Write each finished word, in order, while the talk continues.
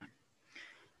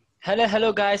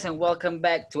Hello, guys, and welcome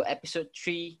back to episode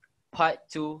 3, part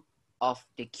 2 of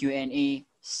the Q&A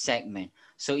segment.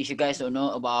 So, if you guys don't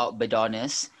know about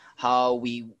Bedonus, how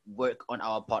we work on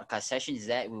our podcast session is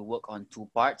that we work on two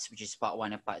parts, which is part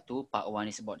 1 and part 2. Part 1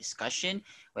 is about discussion,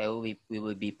 where we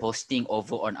will be posting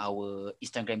over on our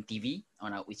Instagram TV,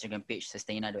 on our Instagram page,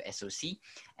 sustaina.soc,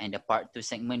 and the part 2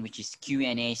 segment, which is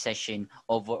Q&A session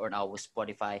over on our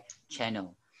Spotify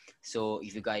channel. So,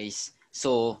 if you guys,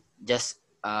 just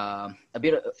a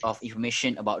bit of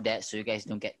information about that so you guys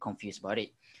don't get confused about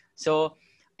it. So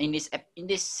in this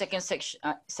second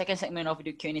segment of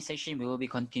the Q&A session, we will be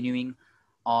continuing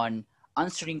on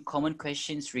answering common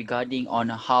questions regarding on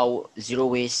how zero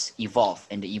waste evolved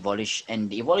and the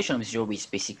evolution of zero waste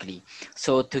basically.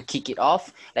 So to kick it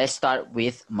off, let's start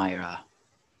with Myra.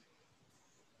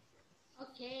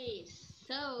 Okay,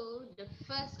 so the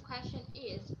first question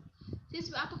is, since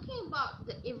we are talking about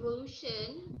the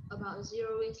evolution about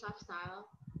zero waste lifestyle,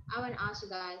 I want to ask you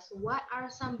guys, what are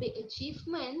some big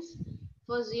achievements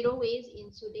for zero waste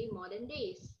in today modern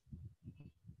days?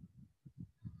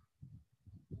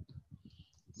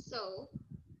 So,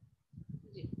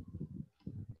 okay,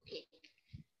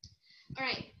 all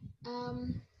right.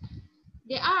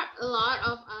 There are a lot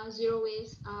of zero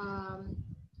waste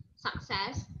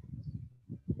success,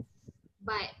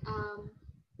 but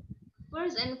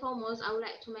first and foremost, I would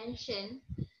like to mention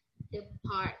the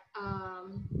part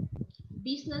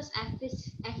business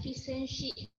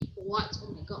efficiency. What?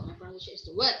 Oh my god, my pronunciation is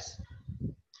the words.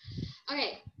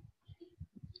 Okay.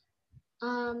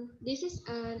 This is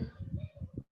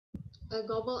a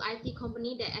global IT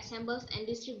company that assembles and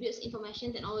distributes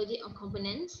information technology on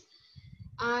components.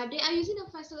 They are using a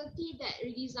facility that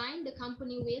redesigned the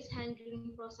company waste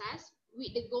handling process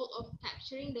with the goal of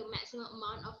capturing the maximum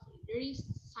amount of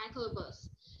recyclables.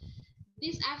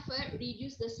 This effort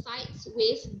reduced the site's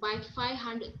waste by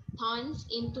 500 tons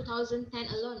in 2010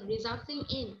 alone, resulting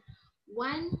in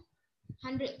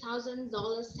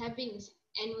 $100,000 savings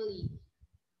annually.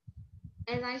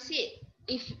 As I said,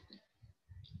 if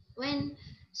when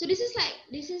so this is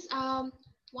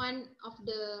one of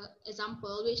the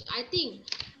example which I think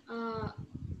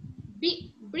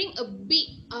bring a big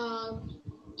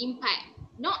impact.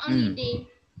 Not only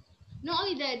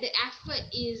the effort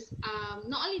is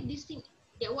not only this thing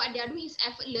that what they are doing is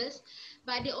effortless,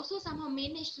 but they also somehow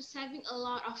manage to saving a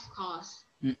lot of cost.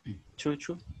 True.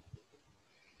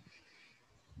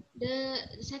 The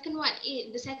second one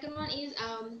is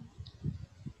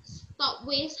Stop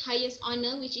Waste highest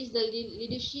honor, which is the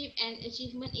leadership and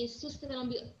achievement is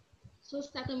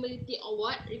sustainability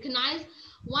award, recognize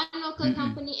one local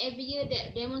company every year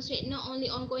that demonstrate not only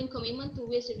ongoing commitment to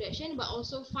waste reduction but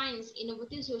also finds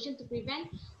innovative solution to prevent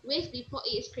waste before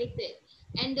it is created.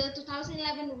 And the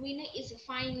 2011 winner is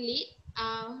Fine Lead,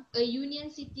 a Union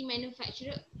City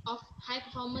manufacturer of high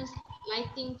performance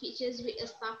lighting fixtures with a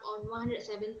staff of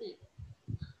 170.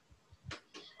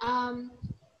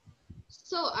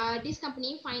 This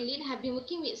company finally have been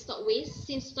working with Stop Waste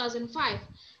since 2005,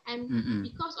 and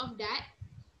because of that,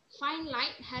 Fine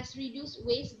Light has reduced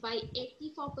waste by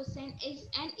 84%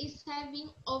 and is saving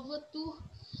over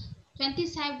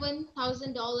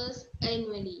 $27,000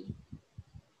 annually.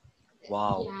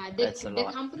 Wow, Yeah, that's a the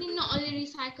lot. company not only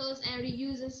recycles and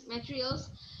reuses materials,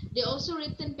 they also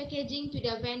return packaging to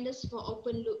their vendors for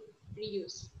open loop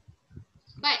reuse.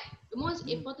 But the most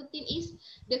important thing is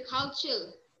the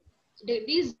culture.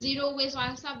 This zero waste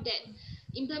lifestyle that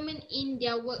implement in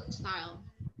their work style.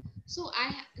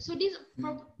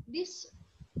 This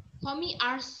for me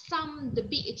are some the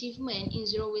big achievement in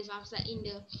zero waste lifestyle in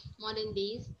the modern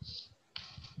days.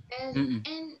 And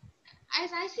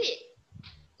as I said,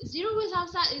 zero waste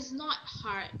lifestyle is not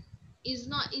hard. Is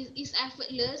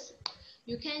effortless.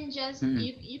 You can just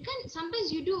you can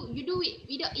sometimes you do it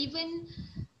without even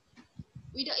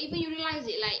you realize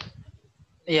it,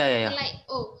 Yeah. like,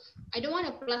 oh, I don't want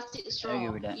a plastic I agree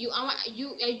straw. with that. You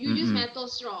use metal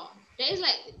straw. That is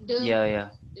like Yeah.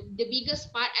 the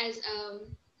biggest part as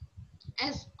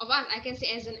of us, I can say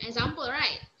as an example,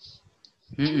 right?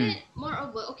 And then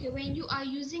moreover, okay, when you are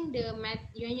using when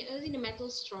you're using the metal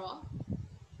straw,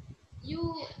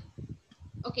 you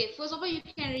first of all you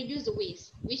can reduce the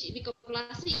waste, which because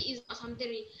plastic is not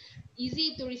something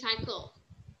easy to recycle.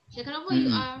 Second of all, you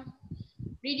are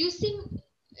reducing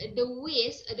the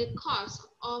waste, the cost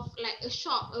of like a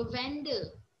shop, a vendor,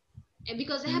 and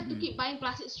because they have to keep buying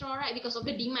plastic straw, right? Because of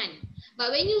the demand. But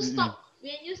when you stop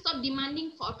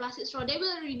demanding for a plastic straw, they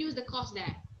will reduce the cost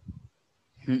there.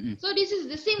 So this is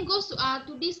the same goes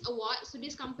to these awards, to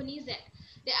these companies that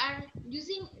they are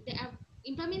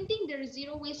implementing the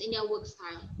zero waste in their work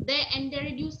style. They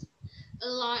reduce a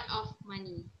lot of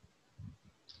money.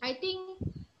 I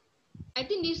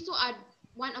think these two are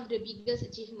one of the biggest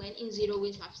achievement in zero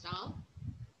waste lifestyle.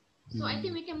 So I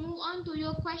think we can move on to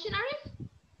your question, Arif.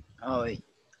 Oh,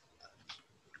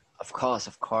 of course,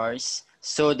 of course.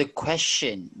 So the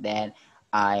question that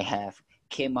I have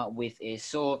came up with is,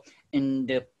 so in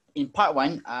part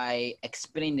one, I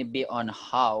explained a bit on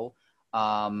how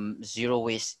zero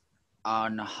waste,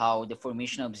 on how the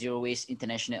formation of Zero Waste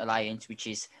International Alliance, which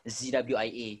is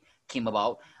ZWIA, came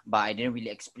about, but I didn't really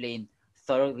explain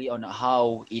thoroughly on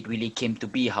how it really came to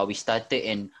be, how we started,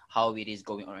 and how it is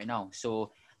going on right now.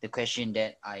 So the question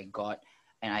that I got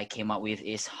and I came up with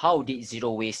is, how did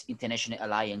Zero Waste International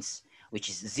Alliance, which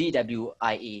is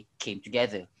ZWIA, came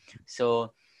together?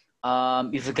 So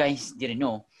if you guys didn't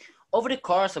know, over the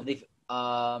course of the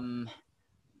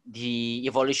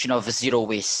evolution of zero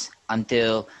waste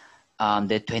until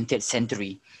the 20th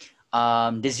century,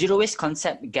 the zero waste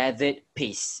concept gathered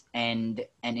pace, and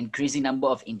an increasing number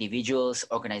of individuals,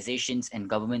 organizations, and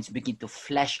governments began to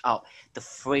flesh out the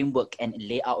framework and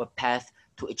lay out a path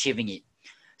to achieving it.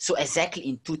 So exactly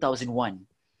in 2001,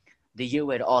 the year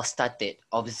where it all started,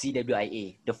 of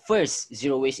ZWIA, the first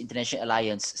Zero Waste International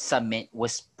Alliance Summit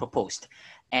was proposed.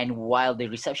 And while the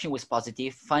reception was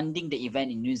positive, funding the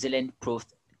event in New Zealand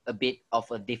proved a bit of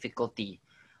a difficulty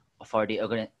for the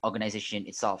organization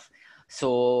itself.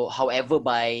 So, however,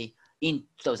 in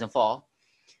 2004,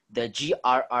 the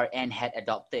GRRN had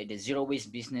adopted the zero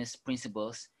waste business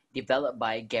principles developed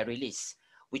by Gary Liss,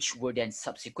 which were then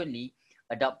subsequently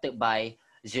adopted by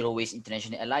Zero Waste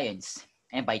International Alliance.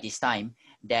 And by this time,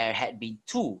 there had been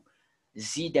two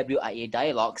ZWIA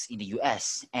dialogues in the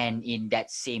US. And in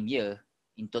that same year,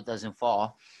 in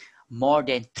 2004, more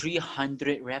than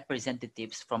 300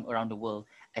 representatives from around the world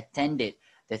attended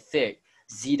the third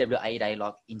ZWIA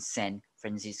dialogue in San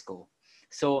Francisco.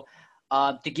 So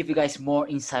to give you guys more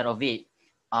insight of it,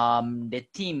 the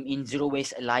team in Zero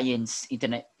Waste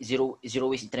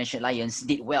International Alliance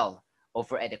did well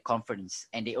over at the conference,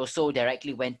 and they also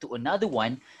directly went to another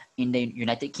one in the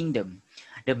United Kingdom.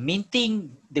 The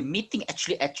meeting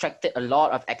actually attracted a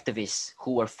lot of activists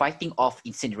who were fighting off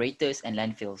incinerators and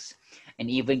landfills, and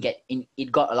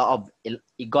it got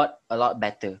a lot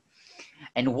better.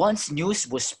 And once news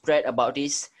was spread about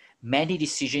this, many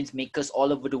decision makers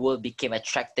all over the world became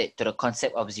attracted to the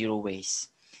concept of zero waste.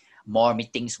 More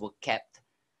meetings were kept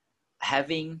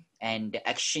having, and the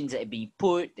actions that are being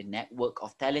put, the network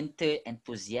of talented,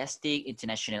 enthusiastic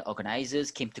international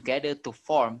organizers came together to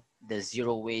form the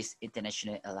Zero Waste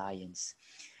International Alliance.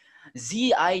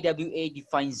 ZIWA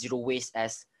defines zero waste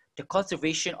as the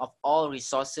conservation of all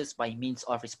resources by means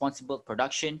of responsible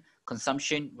production,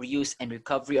 consumption, reuse, and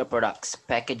recovery of products,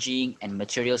 packaging, and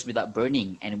materials without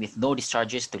burning, and with no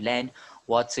discharges to land,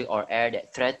 water, or air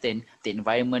that threaten the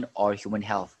environment or human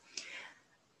health.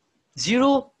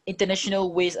 Zero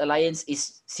International Waste Alliance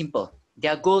is simple.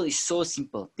 Their goal is so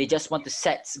simple. They just want to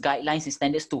set guidelines and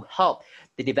standards to help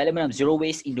the development of zero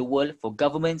waste in the world for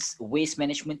governments, waste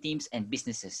management teams, and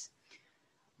businesses.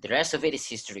 The rest of it is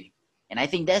history. And I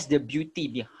think that's the beauty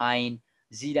behind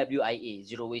ZWIA,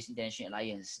 Zero Waste International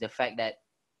Alliance. The fact that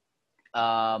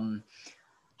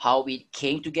how it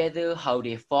came together, how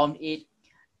they formed it,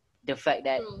 the fact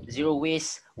that zero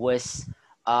waste was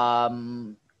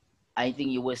I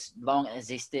think it was long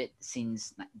existed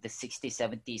since the 60s,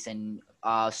 70s, and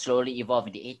slowly evolved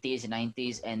in the 80s and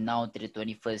 90s, and now to the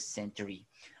 21st century,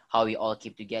 how we all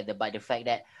keep together. But the fact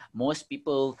that most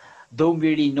people don't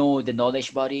really know the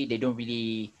knowledge about it, they don't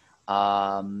really,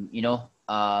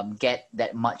 get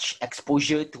that much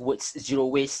exposure towards zero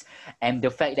waste, and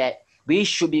the fact that we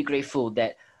should be grateful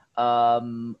that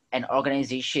an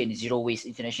organization, Zero Waste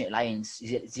International Alliance,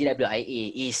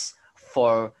 ZWIA, is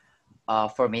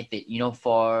formatted,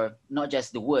 for not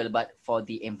just the world, but for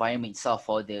the environment itself,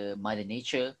 for the mother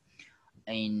nature,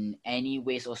 in any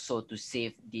ways also to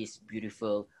save this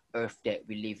beautiful earth that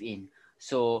we live in.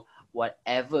 So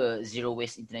whatever Zero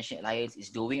Waste International Alliance is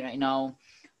doing right now,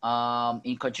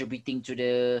 in contributing to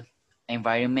the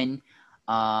environment,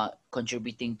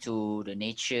 contributing to the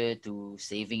nature, to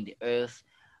saving the earth,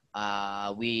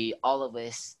 we all of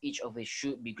us, each of us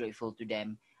should be grateful to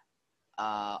them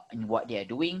in what they are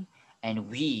doing, and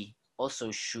we also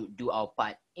should do our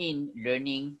part in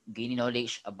learning, gaining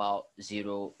knowledge about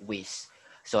zero waste.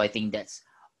 So I think that's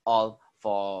all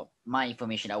for my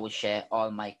information. I will share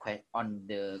all my on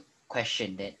the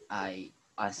question that I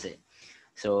answered.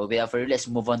 So without further ado, let's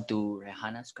move on to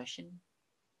Rehana's question.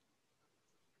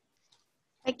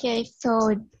 Okay,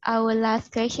 so our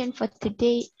last question for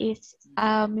today is,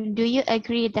 do you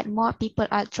agree that more people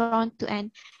are drawn to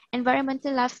an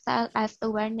environmental lifestyle as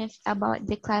awareness about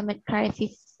the climate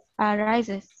crisis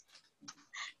rises?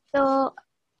 So,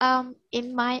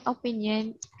 in my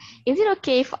opinion, is it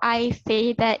okay if I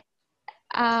say that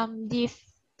this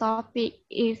topic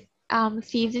is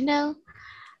seasonal?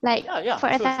 Like, Yeah, for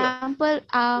sure. example,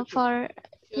 for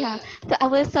yeah, Sure. so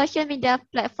our social media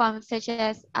platforms such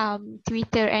as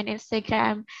Twitter and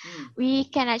Instagram, Mm. we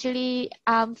can actually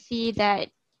see that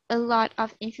a lot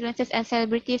of influencers and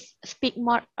celebrities speak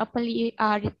more openly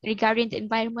regarding the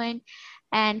environment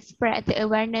and spread the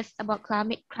awareness about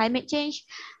climate change.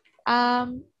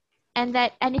 Um, and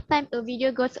that anytime a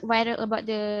video goes viral about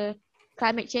the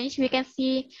climate change, we can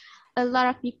see a lot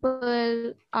of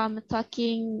people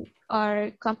talking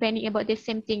or complaining about the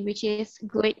same thing, which is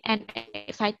good and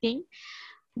exciting.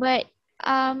 But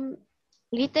um,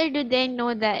 little do they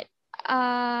know that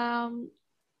um,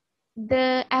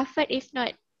 the effort is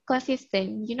not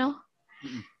consistent, you know?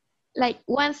 Mm-mm. Like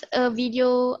once a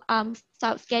video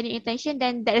stops getting attention,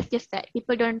 then that is just that.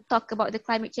 People don't talk about the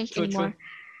climate change True. anymore.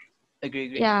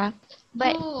 Agree. Yeah.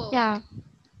 But True. yeah.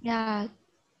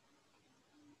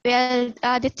 Well,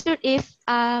 the truth is,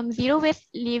 zero waste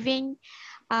living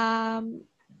um,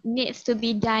 needs to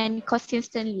be done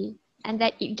consistently, and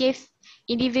that it gives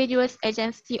individuals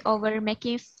agency over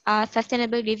making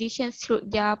sustainable decisions through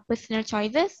their personal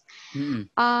choices. Mm-mm.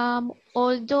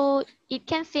 Although it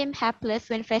can seem helpless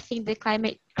when facing the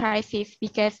climate crisis,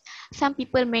 because some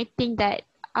people may think that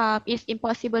it's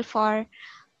impossible for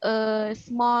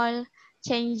small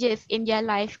changes in their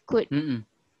life could Mm-mm.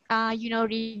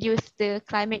 reduce the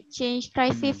climate change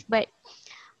crisis. Mm-mm. But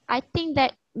I think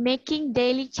that making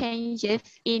daily changes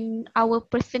in our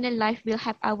personal life will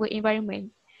help our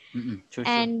environment. Mm-mm. True.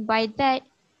 And by that,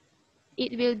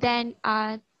 it will then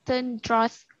turn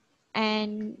draws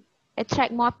and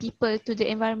attract more people to the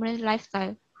environmental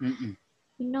lifestyle, Mm-mm.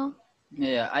 you know?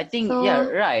 Yeah, I think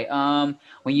So, right.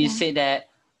 When you yeah. say that,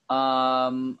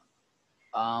 um,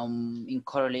 in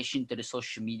correlation to the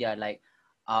social media, like,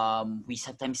 we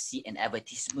sometimes see an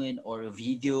advertisement or a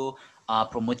video,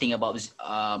 promoting about,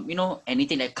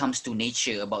 anything that comes to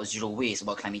nature, about zero waste,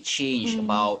 about climate change, Mm,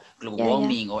 about global yeah.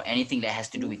 warming, or anything that has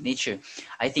to do with nature.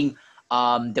 I think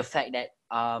the fact that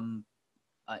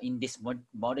in this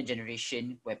modern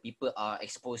generation where people are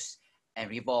exposed and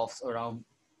revolves around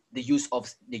the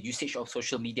usage of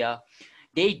social media,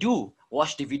 they do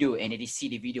watch the video and they see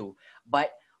the video.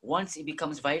 But once it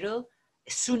becomes viral,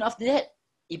 soon after that,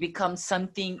 it becomes an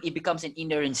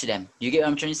ignorance to them. You get what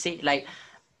I'm trying to say? Like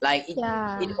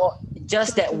Yeah.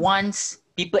 just True, that true. once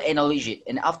people acknowledge it,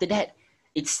 and after that,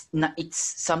 it's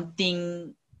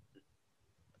something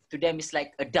to them. It's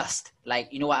like a dust.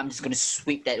 Like, you know what, I'm just gonna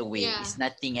sweep that away. Yeah. It's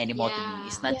nothing anymore to me. Yeah.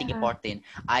 It's nothing Yeah. important.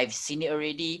 I've seen it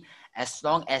already. As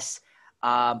long as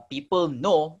people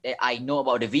know that I know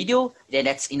about the video, then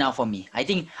that's enough for me. I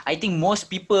think most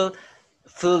people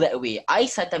feel that way. I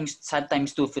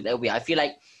sometimes do feel that way. I feel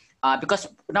like because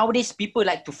nowadays people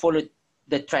like to follow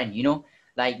the trend,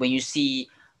 like when you see,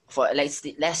 for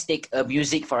let's take a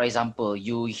music for example.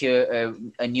 You hear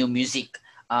a new music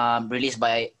released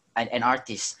by an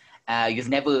artist. You've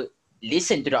never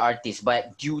listened to the artist,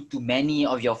 but due to many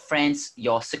of your friends,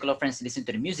 your circle of friends listen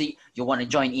to the music, you want to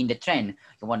join in the trend.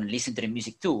 You want to listen to the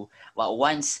music too. But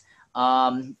once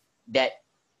that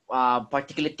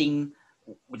particular thing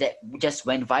that just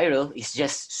went viral is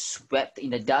just swept in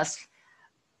the dust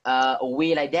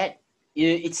away like that,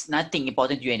 it's nothing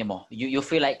important to you anymore. You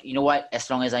feel like, you know what, as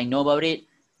long as I know about it,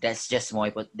 that's just more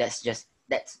important.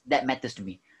 That matters to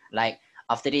me. Like,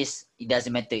 after this, it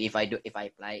doesn't matter if I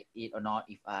apply it or not,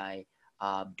 if I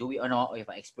do it or not, or if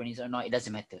I experience it or not. It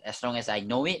doesn't matter. As long as I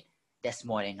know it, that's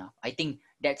more than enough. I think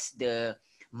that's the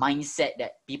mindset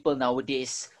that people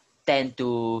nowadays tend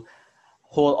to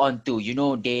hold on to.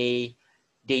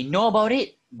 They know about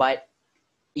it, but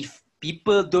if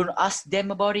people don't ask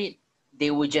them about it, they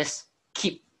will just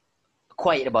keep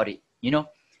quiet about it.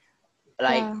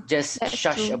 Like, Yeah. just That's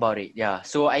shush true. about it. Yeah.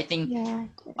 So I think Yeah.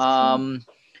 That's true. um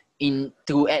in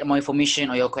to add more information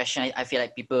on your question, I feel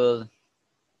like people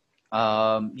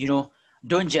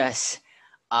don't just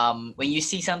when you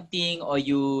see something or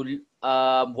you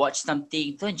watch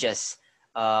something, don't just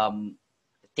um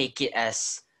take it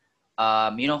as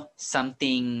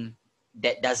something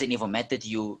that doesn't even matter to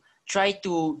you. Try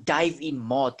to dive in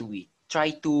more to it.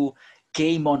 Try to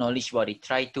gain more knowledge about it.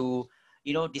 Try to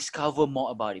discover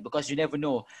more about it, because you never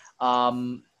know.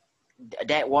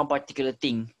 That one particular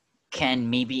thing can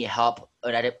maybe help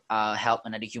another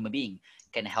human being,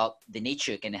 can help the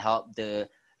nature, can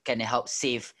help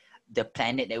save the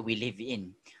planet that we live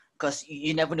in. Because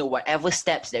you never know, whatever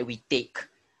steps that we take,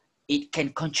 it can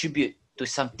contribute to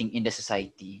something in the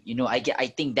society. I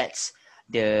think that's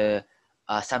the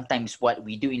sometimes what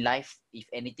we do in life, if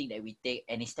anything that we take,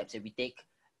 any steps that we take,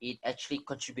 it actually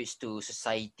contributes to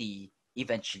society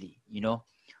eventually,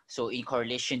 So in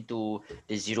correlation to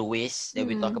the zero waste that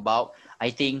we talk about, I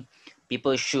think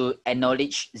people should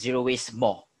acknowledge zero waste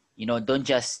more. Don't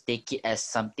just take it as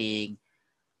something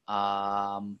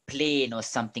plain or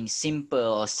something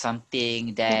simple or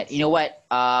something that,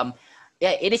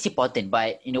 yeah, it is important,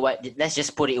 but you know what, let's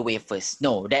just put it away first.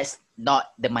 No, that's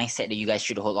not the mindset that you guys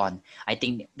should hold on. I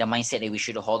think the mindset that we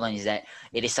should hold on is that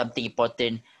it is something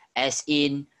important, as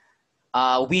in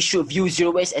we should view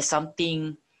zero waste as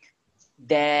something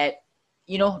that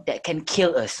that can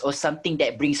kill us, or something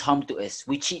that brings harm to us,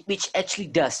 which actually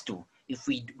does too, if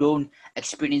we don't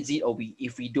experience it, or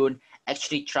if we don't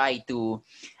actually try to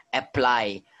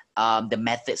apply the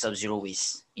methods of zero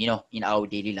waste in our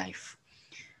daily life.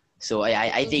 So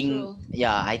I think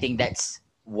I think that's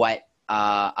what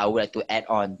I would like to add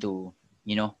on to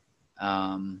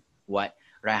what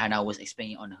Raihana was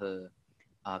explaining on her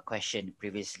question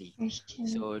previously.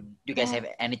 So do you guys have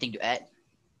anything to add?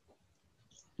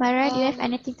 Mara, do you have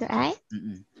anything to add?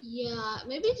 Yeah,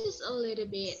 maybe just a little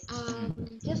bit.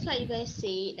 Just like you guys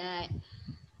say that,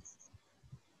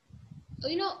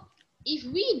 if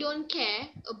we don't care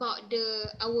about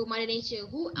our mother nature,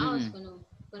 who else gonna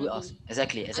Who else?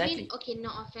 Exactly. I mean, okay, no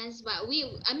offense, but I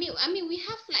mean, we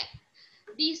have like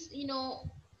these,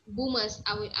 boomers.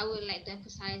 I would like to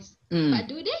emphasize, but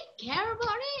do they care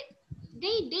about it?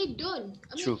 They don't.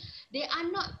 I mean, they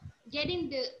are not getting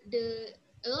the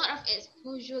a lot of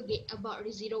exposure about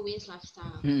the zero waste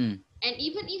lifestyle. And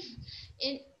even if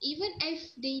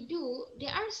they do, there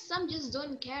are some just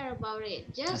don't care about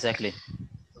it. Just exactly.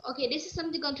 Okay, this is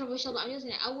something controversial, but I'm just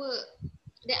saying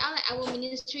there are like our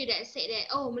ministry that said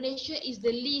that Malaysia is the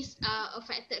least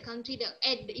affected country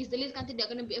is the least country that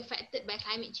gonna be affected by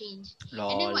climate change.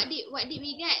 Lol. And then what did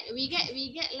we get? We get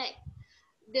like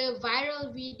the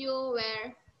viral video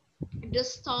where the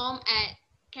storm at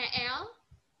KL.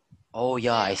 Oh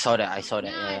yeah, I saw that.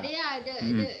 Yeah,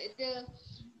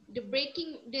 the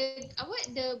breaking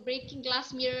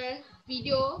glass mirror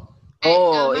video.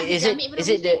 Oh, is it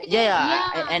the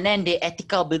and then the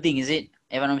ethical building, is it?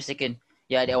 If I'm not mistaken.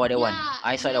 Yeah, that one.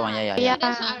 I saw that one. Yeah.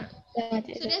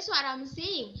 So that's what I'm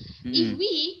saying. If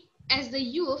we, as the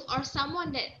youth or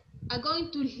someone that are going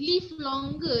to live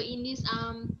longer in this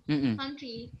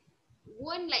country,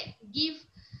 won't like give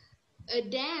a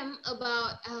damn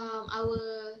about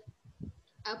our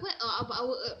about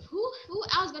our who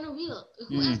else gonna will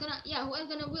who else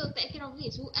gonna will take care of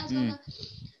this, who else gonna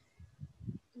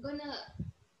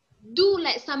do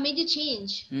like some major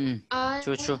change.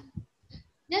 True.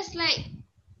 Just like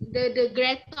the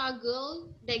Greta girl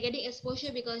that getting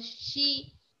exposure because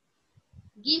she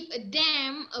give a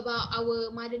damn about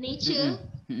our mother nature.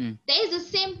 That is the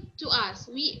same to us.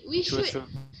 We should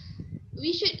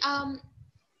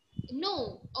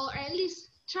know, or at least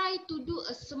try to do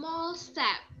a small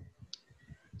step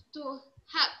to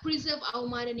help preserve our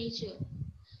mother nature.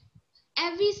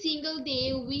 Every single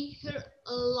day we hear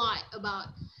a lot about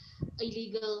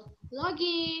illegal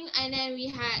logging, and then we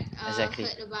had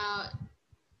heard about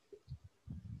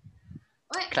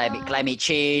climate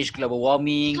change, global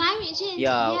warming,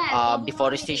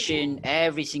 deforestation, exactly.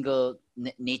 every single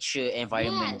nature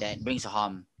environment that brings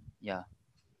harm. Yeah,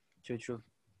 true.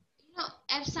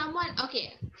 If someone, I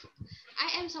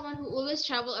am someone who always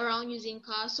travel around using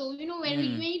cars, so when you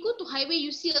go to highway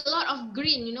you see a lot of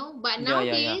green, but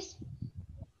nowadays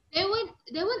there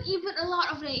weren't even a lot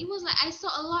of them. It was like I saw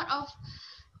a lot of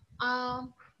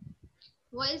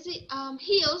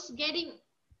hills getting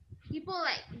people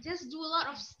like just do a lot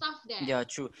of stuff there. Yeah,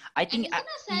 true. I think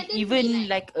even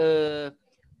like a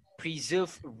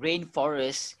preserved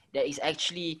rainforest that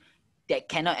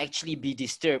cannot actually be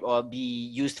disturbed or be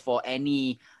used for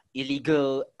any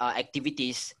illegal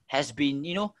activities has been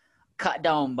cut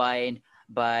down by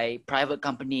private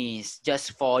companies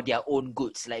just for their own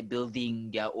goods, like building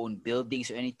their own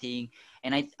buildings or anything.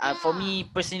 And for me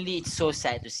personally, it's so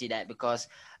sad to see that, because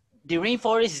the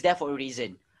rainforest is there for a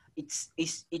reason. It's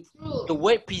the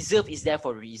word preserve is there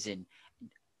for a reason.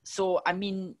 So I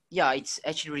mean, yeah, it's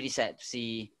actually really sad to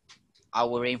see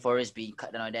our rainforest being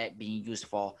cut down, that being used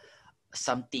for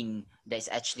something that's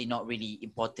actually not really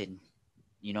important,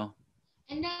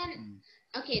 And then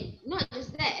not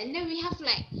just that, and then we have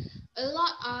like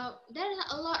there's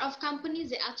a lot of companies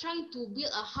that are trying to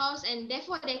build a house, and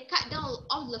therefore they cut down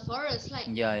all the forest. Like,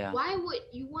 why would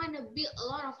you want to build a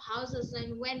lot of houses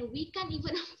and when we can't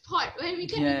even afford, when we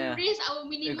can't even raise our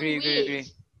minimum wage? Agree.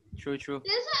 True.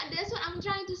 That's what I'm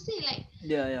trying to say. Like,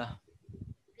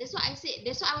 That's what I said.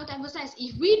 That's what I want to emphasize.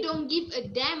 If we don't give a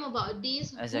damn about this,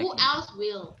 who Exactly. else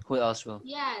will? Who else will?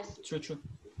 Yes, True.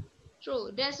 true.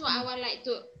 That's what I would like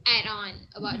to add on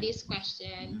about this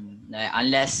question.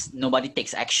 Unless nobody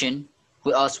takes action,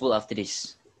 who else will after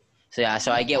this? So yeah,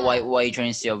 so I get why you're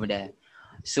trying to say over there.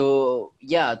 So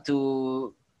yeah,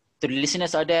 to the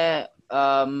listeners out there,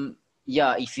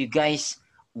 yeah, if you guys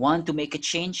want to make a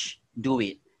change, do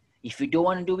it. If you don't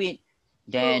want to do it,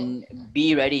 then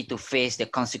be ready to face the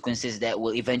consequences that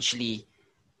will eventually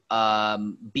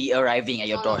be arriving at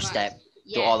your All of doorstep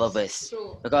us. to all of Yes, us.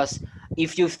 true. Because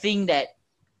if you think that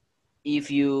if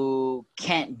you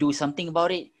can't do something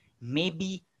about it,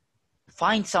 maybe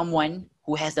find someone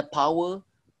who has the power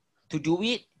to do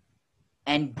it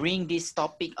and bring this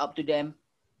topic up to them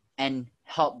and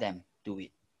help them do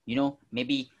it. You know,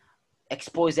 maybe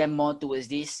expose them more towards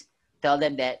this. Tell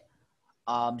them that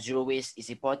zero waste is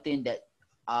important. That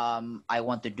I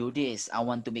want to do this. I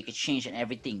want to make a change and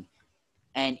everything.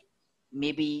 And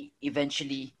maybe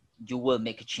eventually you will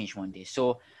make a change one day.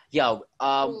 So yeah,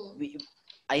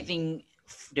 I think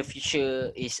the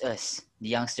future is us, the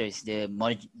youngsters, the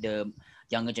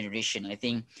younger generation. I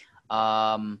think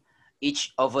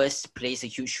each of us plays a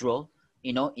huge role,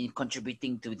 you know, in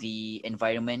contributing to the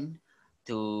environment,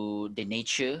 to the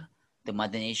nature, the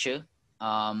mother nature,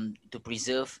 to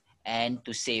preserve and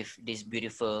to save this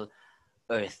beautiful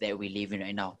earth that we live in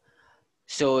right now.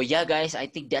 So yeah, guys, I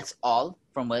think that's all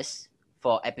from us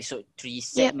for episode 3, Yep.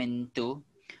 segment 2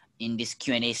 in this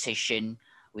Q&A session,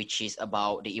 which is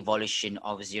about the evolution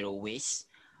of zero waste.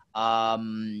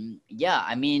 Yeah,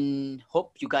 I mean,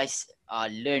 hope you guys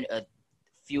learned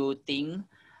few thing,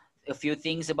 a few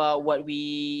things about what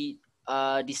we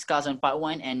discussed on part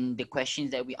 1 and the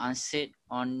questions that we answered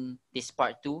on this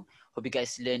part 2. Hope you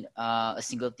guys learned a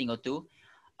single thing or two.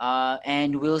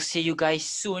 And we'll see you guys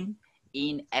soon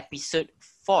in episode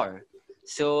 4.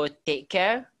 So take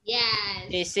care,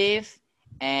 stay Yes. safe,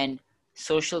 and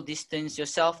social distance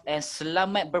yourself. And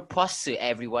selamat berpuasa,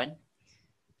 everyone.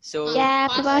 So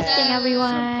Yeah, Puasa. berpuasing selamat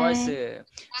everyone. puasa.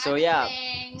 So yeah,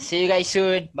 Thanks. see you guys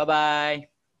soon. Bye bye.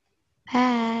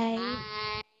 Bye. Bye.